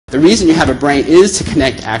The reason you have a brain is to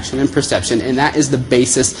connect action and perception, and that is the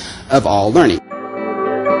basis of all learning.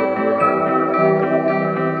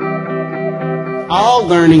 All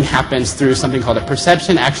learning happens through something called a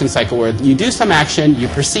perception-action cycle, where you do some action, you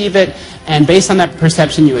perceive it, and based on that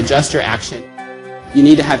perception, you adjust your action. You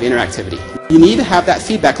need to have interactivity. You need to have that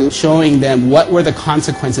feedback loop showing them what were the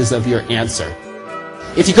consequences of your answer.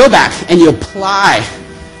 If you go back and you apply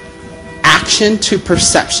action to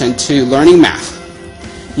perception to learning math,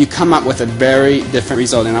 you come up with a very different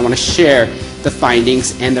result, and I want to share the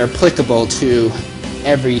findings, and they're applicable to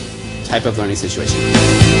every type of learning situation.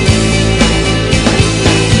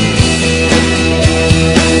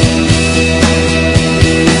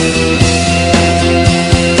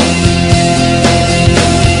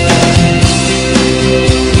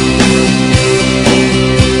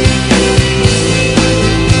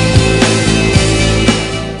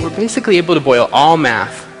 Basically able to boil all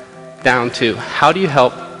math down to how do you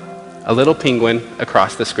help a little penguin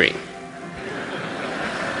across the screen.